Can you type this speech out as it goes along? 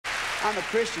I'm a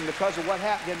Christian because of what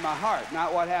happened in my heart,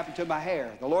 not what happened to my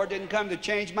hair. The Lord didn't come to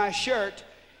change my shirt.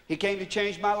 He came to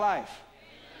change my life.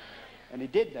 And He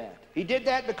did that. He did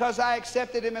that because I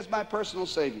accepted Him as my personal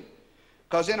Savior.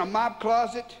 Because in a mop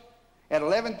closet at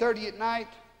 11:30 at night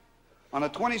on the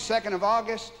 22nd of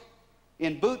August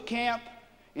in boot camp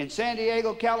in San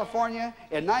Diego, California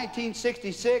in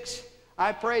 1966,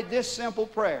 I prayed this simple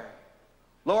prayer.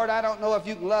 Lord, I don't know if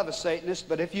you can love a Satanist,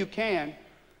 but if you can,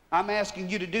 I'm asking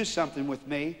you to do something with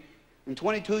me. And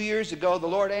 22 years ago, the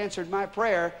Lord answered my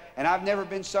prayer, and I've never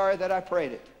been sorry that I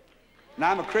prayed it. And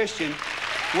I'm a Christian,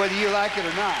 whether you like it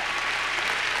or not.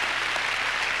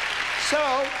 So,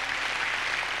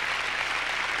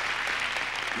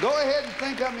 go ahead and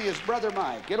think of me as Brother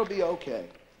Mike. It'll be okay.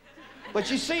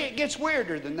 But you see, it gets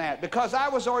weirder than that, because I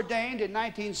was ordained in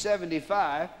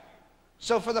 1975,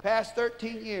 so for the past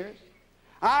 13 years,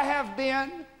 I have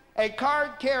been a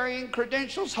card-carrying,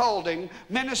 credentials-holding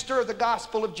minister of the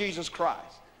gospel of Jesus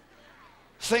Christ.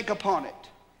 Think upon it.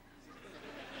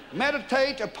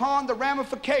 Meditate upon the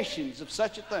ramifications of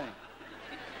such a thing.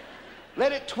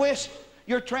 Let it twist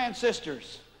your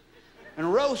transistors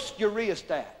and roast your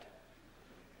rheostat.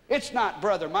 It's not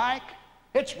Brother Mike,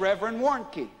 it's Reverend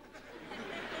Warnke.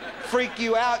 Freak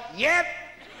you out yet?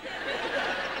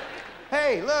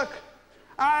 Hey, look,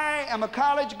 I am a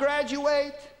college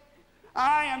graduate.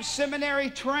 I am seminary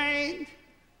trained.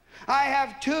 I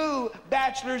have 2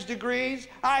 bachelor's degrees.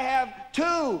 I have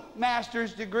 2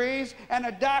 master's degrees and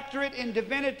a doctorate in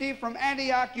divinity from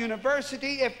Antioch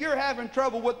University. If you're having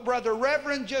trouble with Brother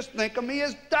Reverend, just think of me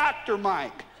as Dr.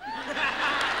 Mike.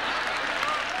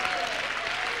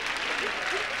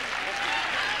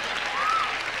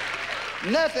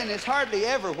 Nothing is hardly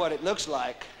ever what it looks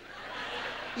like.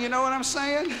 You know what I'm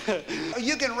saying?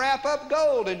 You can wrap up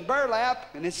gold in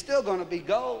burlap and it's still going to be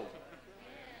gold.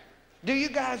 Do you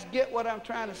guys get what I'm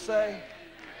trying to say?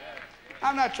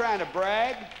 I'm not trying to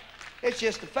brag. It's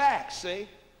just the facts, see?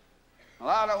 Well,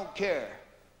 I don't care.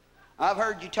 I've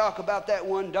heard you talk about that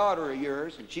one daughter of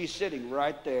yours, and she's sitting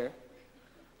right there.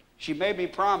 She made me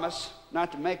promise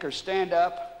not to make her stand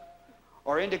up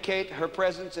or indicate her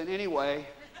presence in any way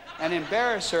and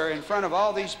embarrass her in front of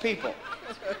all these people.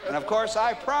 And of course,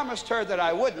 I promised her that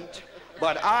I wouldn't,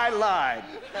 but I lied.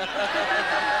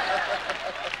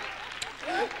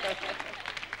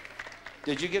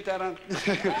 Did you get that on?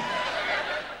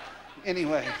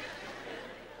 Anyway,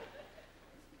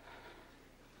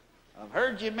 I've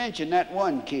heard you mention that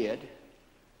one kid,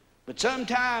 but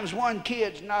sometimes one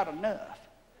kid's not enough.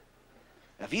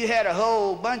 If you had a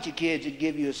whole bunch of kids, it'd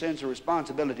give you a sense of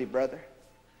responsibility, brother.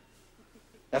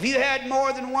 If you had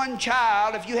more than one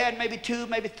child, if you had maybe 2,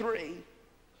 maybe 3,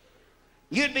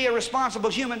 you'd be a responsible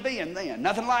human being then.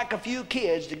 Nothing like a few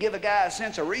kids to give a guy a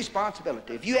sense of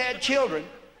responsibility. If you had children,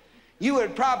 you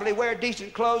would probably wear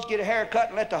decent clothes, get a haircut,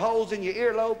 and let the holes in your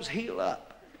earlobes heal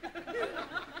up.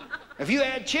 If you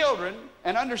had children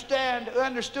and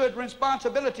understood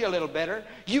responsibility a little better,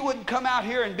 you wouldn't come out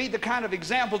here and be the kind of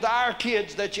example to our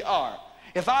kids that you are.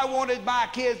 If I wanted my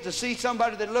kids to see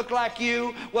somebody that looked like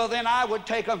you, well, then I would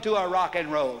take them to a rock and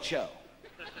roll show.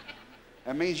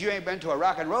 That means you ain't been to a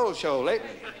rock and roll show lately.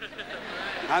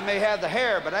 I may have the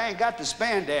hair, but I ain't got the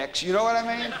spandex. You know what I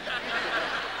mean?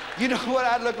 You know what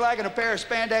I'd look like in a pair of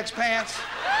spandex pants?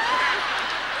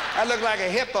 I'd look like a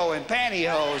hippo in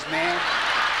pantyhose, man.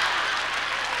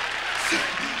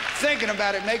 Thinking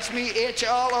about it makes me itch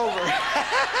all over.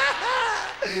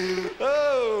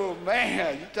 Oh,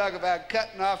 man, you talk about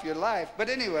cutting off your life. But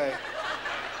anyway,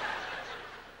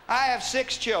 I have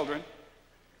 6 children.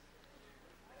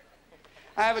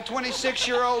 I have a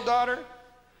 26-year-old daughter,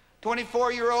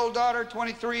 24-year-old daughter,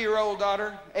 23-year-old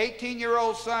daughter,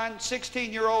 18-year-old son,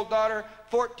 16-year-old daughter,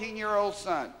 14-year-old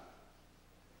son.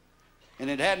 And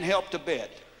it hadn't helped a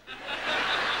bit.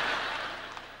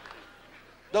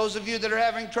 Those of you that are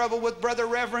having trouble with Brother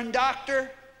Reverend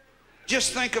Doctor,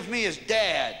 just think of me as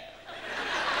Dad.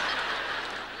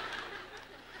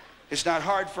 It's not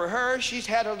hard for her. She's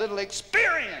had a little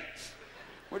experience.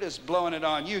 We're just blowing it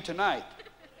on you tonight.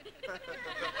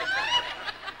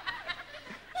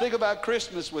 Think about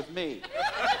Christmas with me.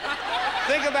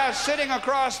 Think about sitting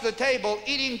across the table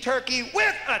eating turkey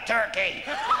with a turkey.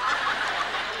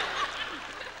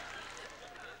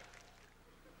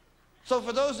 So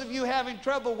for those of you having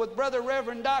trouble with Brother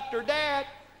Reverend Dr. Dad,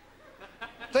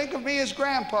 think of me as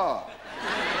Grandpa.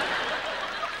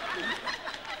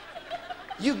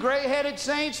 You gray-headed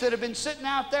saints that have been sitting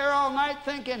out there all night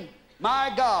thinking,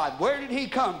 my God, where did he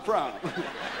come from?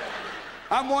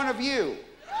 I'm one of you.